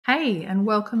Hey, and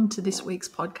welcome to this week's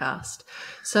podcast.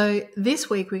 So this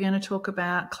week we're going to talk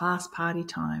about class party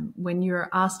time, when you're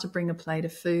asked to bring a plate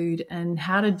of food and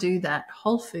how to do that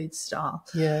whole food style.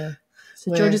 Yeah.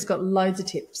 So Georgia's got loads of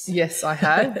tips. Yes, I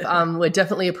have. We're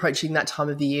definitely approaching that time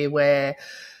of the year where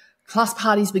class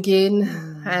parties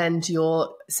begin and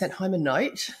you're sent home a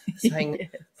note saying,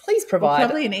 please provide. Well,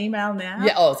 probably an email now.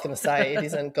 Yeah, I was going to say it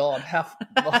isn't. God,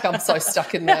 I'm so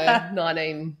stuck in the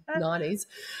 1990s.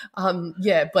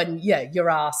 You're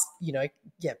asked,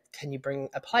 can you bring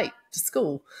a plate to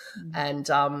school? And,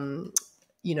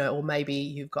 or maybe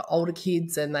you've got older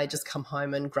kids and they just come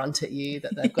home and grunt at you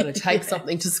that they've got to take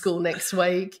something to school next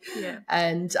week. Yeah.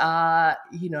 And, I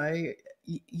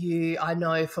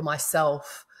know for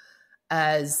myself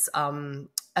as a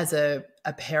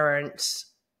parent,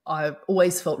 I've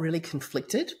always felt really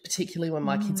conflicted, particularly when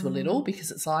my kids were little, because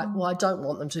it's like, well, I don't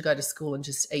want them to go to school and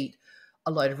just eat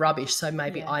a load of rubbish. So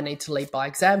maybe I need to lead by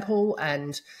example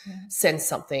and send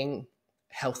something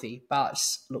healthy. But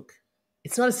look,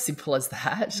 it's not as simple as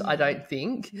that, I don't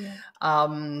think. Yeah.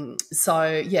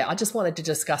 I just wanted to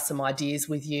discuss some ideas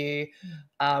with you.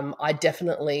 I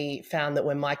definitely found that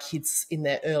when my kids in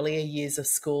their earlier years of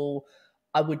school,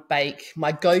 I would bake.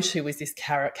 My go-to was this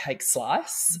carrot cake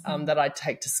slice that I'd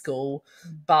take to school.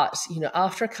 But,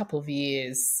 after a couple of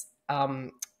years,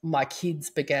 my kids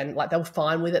began, they were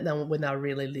fine with it when they were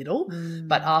really little.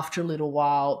 But after a little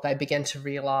while, they began to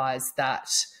realise that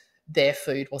their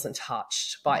food wasn't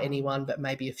touched by anyone but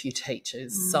maybe a few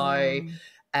teachers. I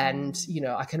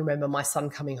can remember my son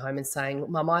coming home and saying,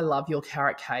 Mum, I love your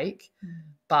carrot cake.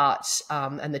 But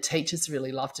and the teachers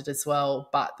really loved it as well,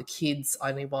 but the kids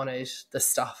only wanted the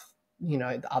stuff,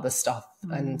 the other stuff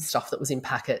and stuff that was in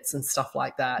packets and stuff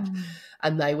like that.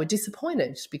 And they were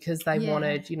disappointed because they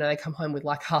wanted, they come home with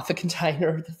like half a container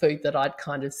of the food that I'd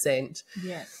kind of sent.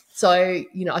 Yeah. So,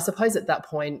 I suppose at that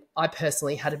point I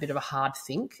personally had a bit of a hard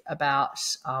think about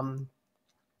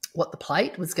what the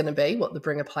plate was going to be, what the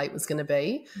bring a plate was going to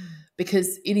be,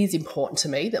 because it is important to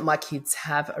me that my kids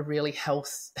have a really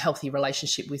healthy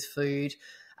relationship with food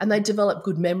and they develop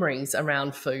good memories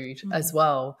around food as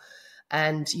well.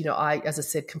 And, I, as I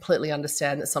said, completely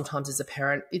understand that sometimes as a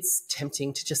parent it's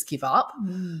tempting to just give up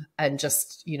and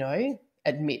just,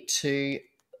 admit to,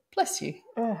 bless you.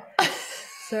 Oh,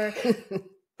 sorry.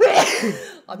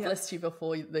 I blessed you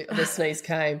before the sneeze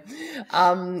came.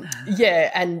 And,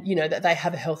 that they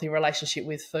have a healthy relationship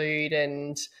with food.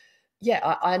 And,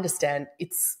 I understand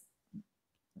it's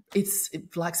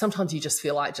like sometimes you just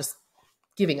feel like just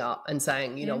giving up and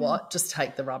saying, you know what, just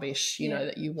take the rubbish,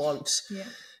 that you want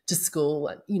to school.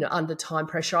 And, under time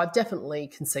pressure, I've definitely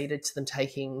conceded to them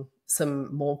taking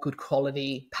some more good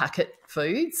quality packet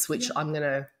foods, which I'm going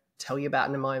to tell you about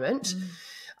in a moment.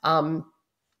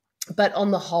 But on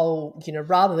the whole,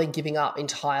 rather than giving up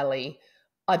entirely,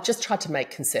 I've just tried to make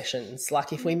concessions.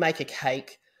 Like if we make a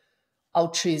cake,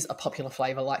 I'll choose a popular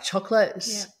flavour like chocolate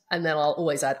and then I'll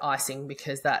always add icing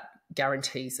because that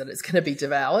guarantees that it's going to be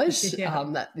devoured.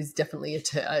 That is definitely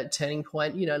a turning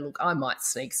point. Look, I might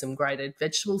sneak some grated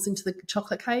vegetables into the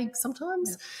chocolate cake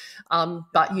sometimes.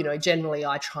 But, generally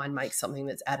I try and make something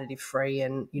that's additive free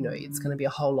and, it's going to be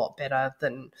a whole lot better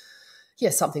than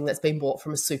something that's been bought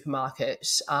from a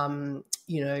supermarket.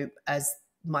 As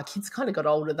my kids kind of got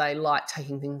older, they like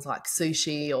taking things like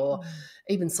sushi or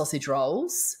even sausage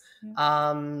rolls.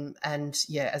 As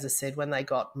I said, when they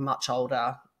got much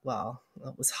older, well,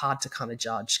 it was hard to kind of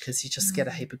judge because you just get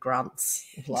a heap of grunts.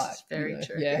 Like, very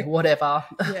true. Yeah, whatever.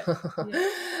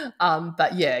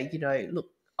 Look,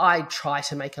 I try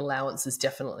to make allowances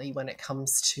definitely when it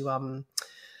comes to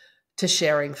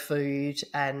sharing food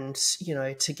and,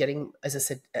 to getting, as I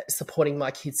said, supporting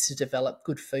my kids to develop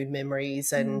good food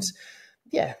memories and,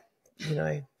 A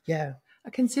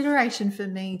consideration for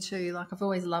me too, like I've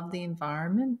always loved the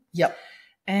environment. Yep.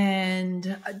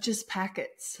 And just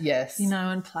packets. Yes.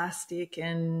 And plastic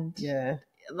and it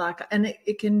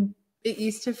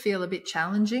used to feel a bit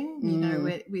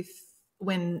challenging, with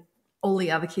when all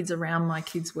the other kids around my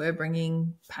kids were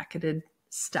bringing packeted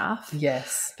stuff.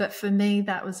 Yes. But for me,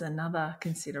 that was another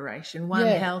consideration. One,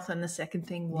 health, and the second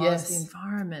thing was the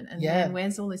environment. And then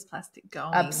where's all this plastic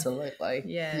going? Absolutely.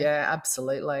 Yeah,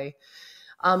 absolutely.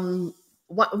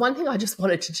 One thing I just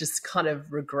wanted to just kind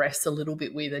of regress a little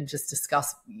bit with and just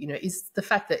discuss, is the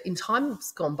fact that in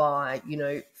times gone by,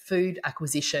 food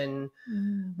acquisition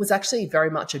was actually very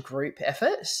much a group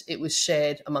effort. It was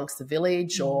shared amongst the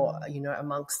village or,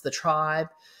 amongst the tribe.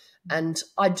 And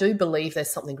I do believe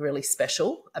there's something really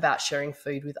special about sharing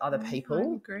food with other people.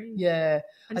 I agree. Yeah.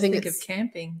 I think of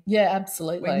camping. Yeah,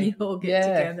 absolutely. When you all get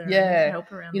together and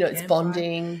help around the it's campfire.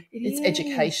 bonding, it's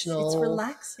educational. It's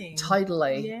relaxing.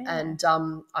 Totally. Yeah. And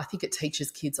I think it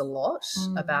teaches kids a lot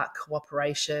about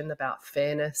cooperation, about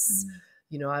fairness.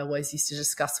 I always used to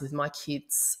discuss with my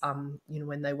kids,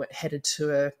 when they went headed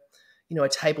to a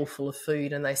table full of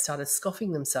food and they started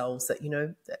scoffing themselves that,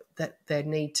 that they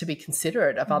need to be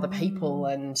considerate of other people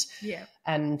and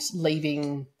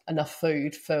leaving enough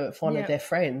food for one of their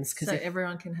friends. So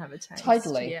everyone can have a taste.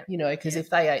 Totally. Because if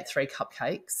they ate 3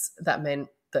 cupcakes, that meant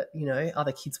that,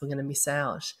 other kids were going to miss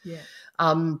out. Yeah.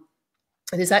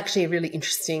 There's actually a really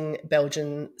interesting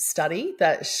Belgian study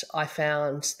that I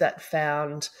found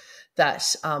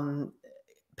that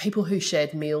people who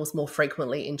shared meals more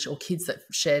frequently, or kids that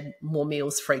shared more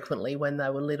meals frequently when they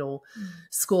were little,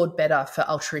 scored better for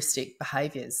altruistic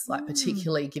behaviours, like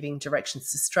particularly giving directions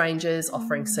to strangers,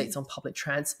 offering seats on public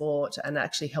transport, and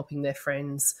actually helping their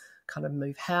friends kind of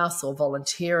move house or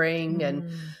volunteering.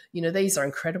 And, these are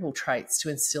incredible traits to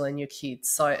instill in your kids.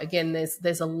 So, again,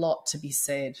 there's a lot to be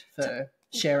said for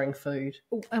sharing food.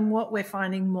 And what we're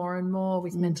finding more and more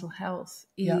with mental health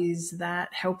is that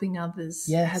helping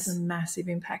others has a massive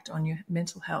impact on your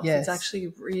mental health. It's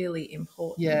actually really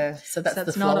important. Yeah, so that's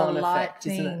the not a flow-on light effect,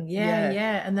 thing. isn't it?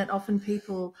 Yeah, and that often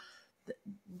people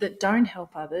that don't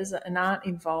help others and aren't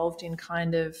involved in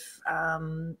kind of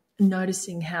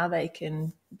noticing how they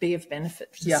can be of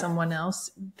benefit to someone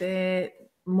else, they're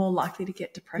more likely to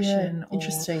get depression.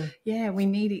 Interesting. We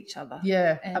need each other.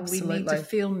 Yeah, and absolutely. we need to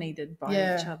feel needed by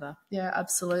each other. Yeah,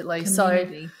 absolutely.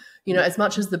 Community. So, as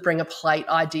much as the bring a plate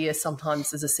idea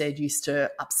sometimes, as I said, used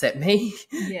to upset me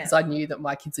because I knew that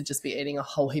my kids would just be eating a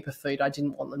whole heap of food I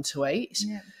didn't want them to eat.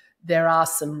 Yeah. There are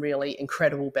some really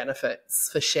incredible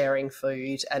benefits for sharing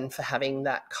food and for having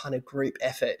that kind of group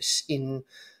effort in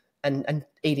and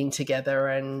eating together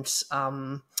and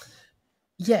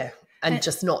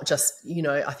just not just,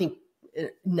 I think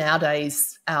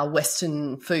nowadays our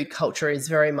Western food culture is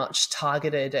very much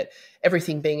targeted at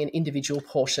everything being in individual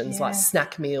portions like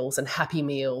snack meals and happy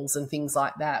meals and things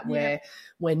like that where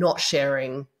we're not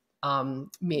sharing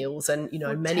meals and,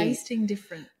 many tasting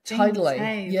different things. Totally.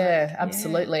 Hey,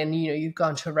 absolutely. And, you've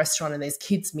gone to a restaurant and there's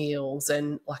kids meals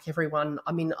and like everyone,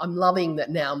 I'm loving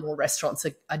that now more restaurants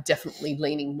are definitely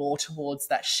leaning more towards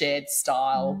that shared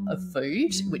style of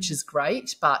food, which is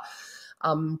great. But,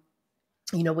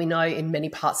 we know in many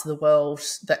parts of the world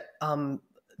that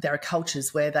there are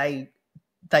cultures where they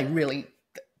really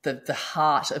the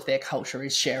heart of their culture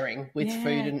is sharing with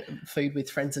food with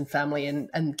friends and family,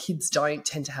 and kids don't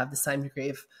tend to have the same degree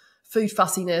of food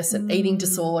fussiness and eating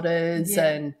disorders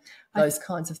and those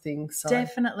kinds of things. So,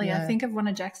 definitely. I think of one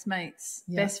of Jack's mates,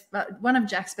 one of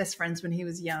Jack's best friends when he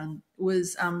was young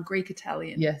was Greek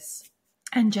Italian. Yes.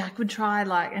 And Jack would try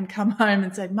and come home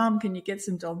and say, Mum, can you get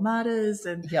some dolmatas?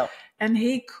 And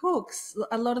he cooks.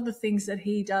 A lot of the things that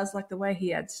he does, like the way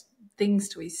he adds things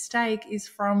to his steak, is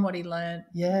from what he learned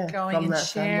going and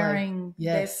sharing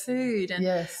their food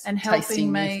and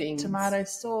helping make tomato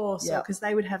sauce, because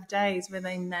they would have days where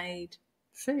they made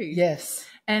food. Yes.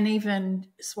 And even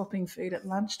swapping food at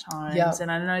lunchtimes. And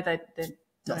I know they're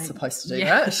not supposed to do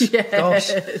that. Yes.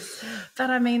 Gosh. But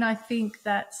I think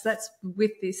that's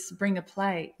with this bring a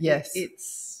plate. Yes. It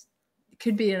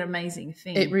could be an amazing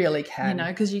thing. It really can.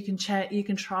 Because you can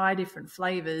try different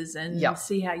flavours and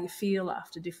see how you feel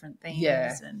after different things.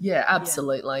 Yeah,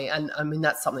 absolutely. And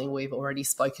that's something we've already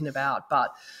spoken about.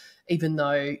 But even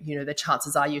though, the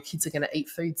chances are your kids are going to eat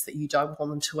foods that you don't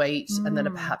want them to eat and that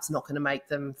are perhaps not going to make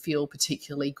them feel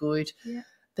particularly good. Yeah.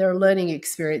 There are learning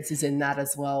experiences in that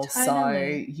as well.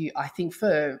 Totally. So I think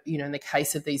for, in the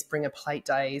case of these bring a plate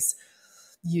days,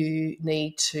 you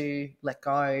need to let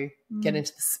go, get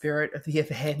into the spirit of the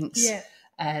event. Yeah.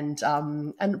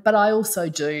 But I also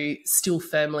do still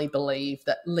firmly believe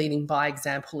that leading by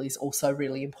example is also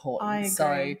really important. I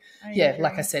agree. So,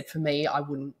 like I said, for me, I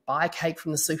wouldn't buy a cake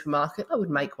from the supermarket. I would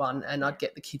make one and I'd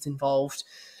get the kids involved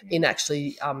in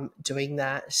actually doing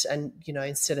that. And,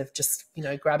 instead of just,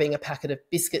 grabbing a packet of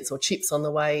biscuits or chips on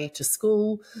the way to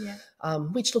school,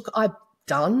 which, look, I've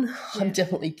done. I'm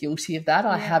definitely guilty of that.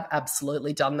 I have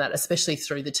absolutely done that, especially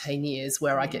through the teen years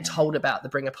where I get told about the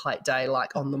bring a plate day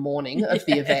like on the morning of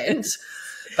the event,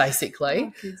 basically.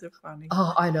 Oh, kids are funny.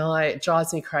 Oh, I know. It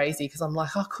drives me crazy because I'm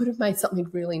like, I could have made something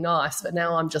really nice, but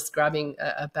now I'm just grabbing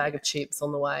a bag of chips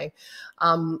on the way.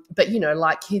 But,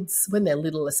 like kids, when they're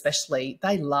little especially,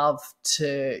 they love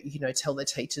to, tell their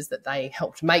teachers that they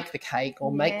helped make the cake or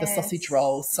make the sausage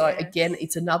rolls. So, again,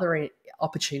 it's another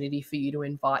opportunity for you to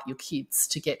invite your kids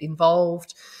to get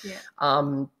involved.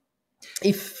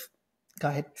 Go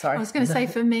ahead. Sorry. I was going to say,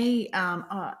 for me,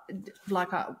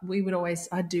 we would always,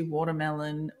 I'd do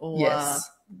watermelon or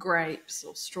grapes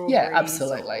or strawberries. Yeah,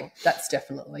 absolutely. That's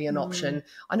definitely an option.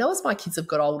 I know as my kids have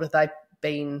got older, they've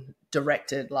been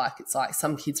directed, like it's like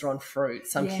some kids are on fruit,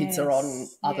 some kids are on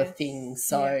other things.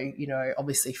 So, you know,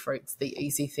 obviously fruit's the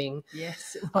easy thing.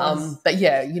 Yes, it was. But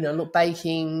yeah, you know, look,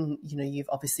 baking, you know, you've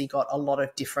obviously got a lot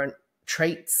of different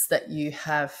treats that you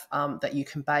have that you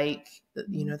can bake.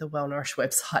 You know, the Well Nourished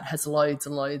website has loads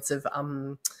and loads of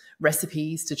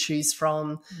recipes to choose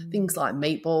from. Things like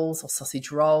meatballs or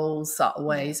sausage rolls are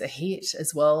always a hit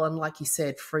as well. And like you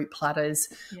said, fruit platters.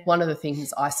 One of the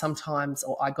things I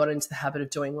got into the habit of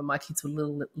doing when my kids were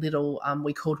little,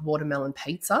 we called watermelon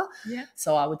pizza.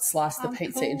 So I would slice the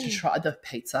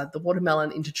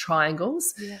watermelon into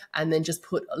triangles and then just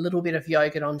put a little bit of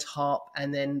yogurt on top,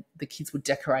 and then the kids would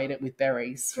decorate it with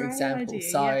berries, for example.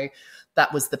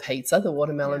 That was the pizza, the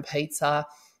watermelon pizza.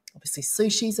 Obviously,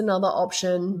 sushi is another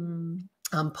option.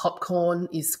 Popcorn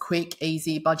is quick,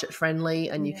 easy, budget-friendly,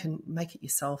 and you can make it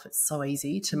yourself. It's so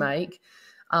easy to make.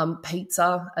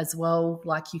 Pizza as well,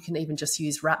 like you can even just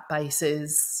use wrap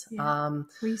bases.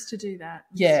 We used to do that.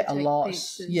 A lot.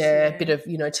 Pizzas, a bit of,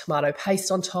 you know, tomato paste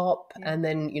on top and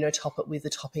then, you know, top it with the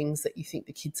toppings that you think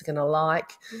the kids are going to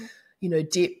like. You know,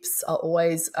 dips are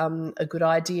always a good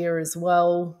idea as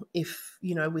well, if,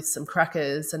 you know, with some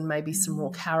crackers and maybe some raw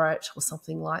carrot or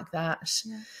something like that.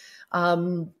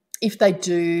 If they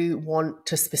do want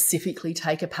to specifically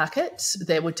take a packet,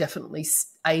 there were definitely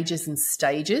ages and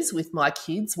stages with my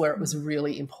kids where it was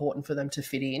really important for them to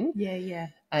fit in.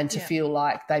 And to feel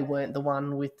like they weren't the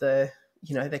one with the,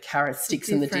 you know, the carrot sticks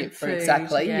and the dip for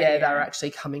exactly. They were actually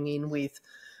coming in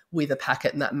with a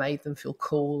packet, and that made them feel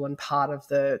cool and part of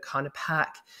the kind of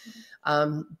pack.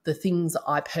 The things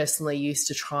I personally used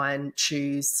to try and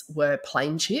choose were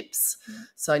plain chips,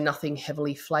 so nothing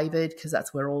heavily flavoured, because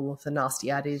that's where all of the nasty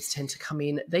additives tend to come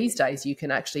in. These days you can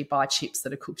actually buy chips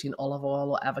that are cooked in olive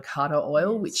oil or avocado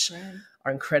oil, which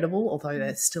are incredible, although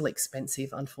they're still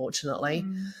expensive, unfortunately.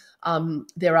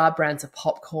 There are brands of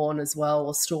popcorn as well,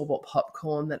 or store-bought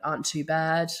popcorn, that aren't too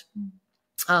bad.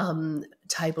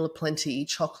 Table of Plenty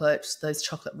chocolate, those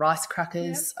chocolate rice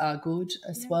crackers are good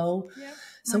as well.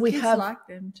 So my we kids have like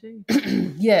them too.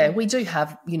 We do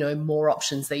have, you know, more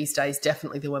options these days,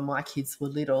 definitely, than when my kids were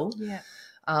little.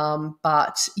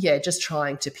 But just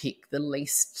trying to pick the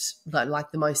least,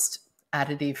 like the most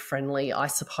additive friendly, I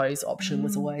suppose, option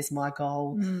was always my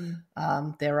goal.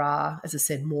 There are, as I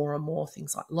said, more and more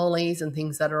things like lollies and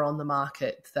things that are on the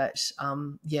market that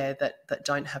that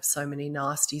don't have so many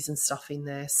nasties and stuff in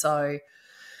there. So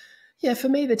for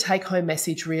me, the take home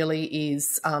message really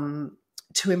is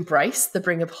to embrace the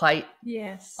bring a plate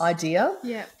idea,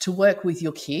 to work with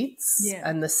your kids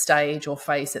and the stage or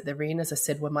phase that they're in. As I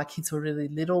said, when my kids were really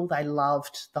little, they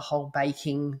loved the whole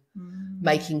baking,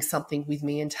 making something with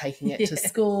me and taking it to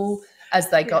school. As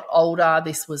they got older,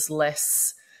 this was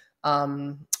less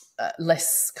kind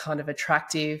of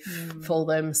attractive for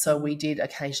them. So we did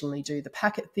occasionally do the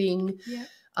packet thing.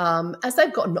 As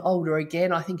they've gotten older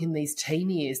again, I think in these teen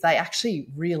years, they actually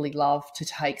really love to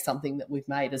take something that we've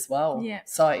made as well.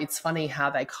 So it's funny how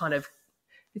they kind of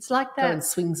go in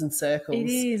swings and circles. It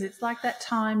is. It's like that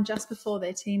time just before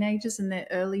they're teenagers and their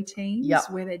early teens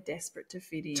where they're desperate to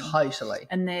fit in. Totally.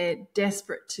 And they're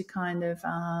desperate to kind of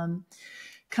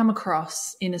come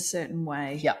across in a certain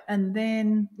way. And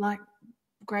then like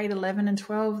grade 11 and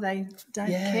 12, they don't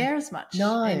care as much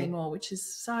anymore, which is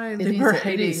so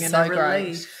liberating and a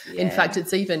relief. In fact,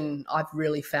 it's even, I've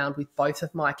really found with both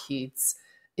of my kids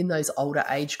in those older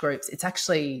age groups, it's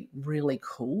actually really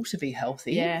cool to be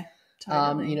healthy.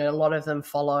 Totally. You know, a lot of them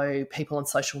follow people on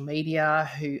social media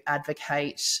who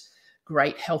advocate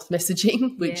great health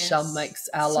messaging, which makes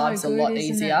our lives a lot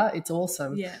easier. It's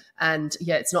awesome. And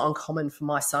it's not uncommon for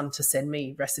my son to send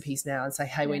me recipes now and say,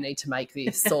 hey, we need to make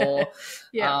this, or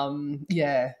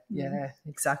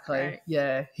exactly.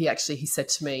 Right. He said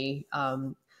to me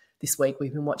this week,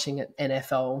 we've been watching an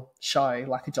NFL show,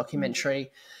 like a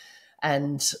documentary,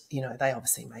 and, you know, they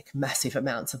obviously make massive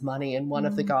amounts of money, and one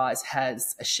of the guys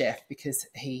has a chef because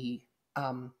he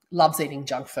loves eating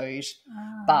junk food,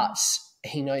 but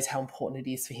he knows how important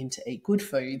it is for him to eat good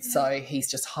food. So he's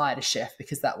just hired a chef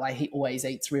because that way he always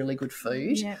eats really good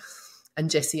food.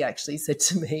 And Jessie actually said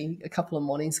to me a couple of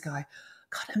mornings ago,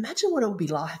 God, imagine what it would be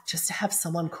like just to have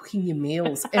someone cooking your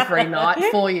meals every night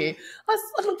for you. I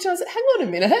looked at her and said, hang on a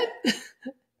minute.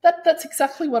 That's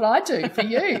exactly what I do for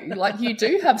you. Like, you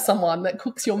do have someone that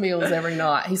cooks your meals every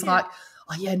night. He's like,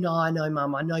 oh, yeah, no, I know,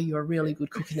 Mum. I know you're a really good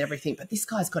cook and everything, but this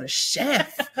guy's got a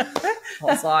chef. I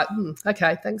was like,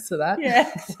 okay, thanks for that. Yeah,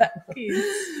 exactly.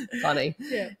 Funny.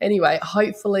 Yeah. Anyway,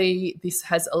 hopefully this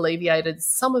has alleviated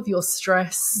some of your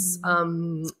stress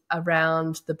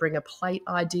around the bring a plate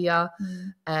idea.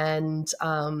 And,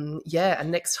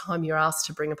 and next time you're asked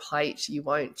to bring a plate, you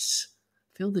won't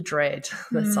feel the dread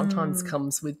that sometimes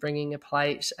comes with bringing a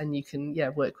plate, and you can,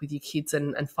 work with your kids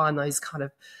and find those kind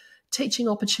of teaching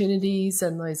opportunities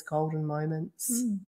and those golden moments.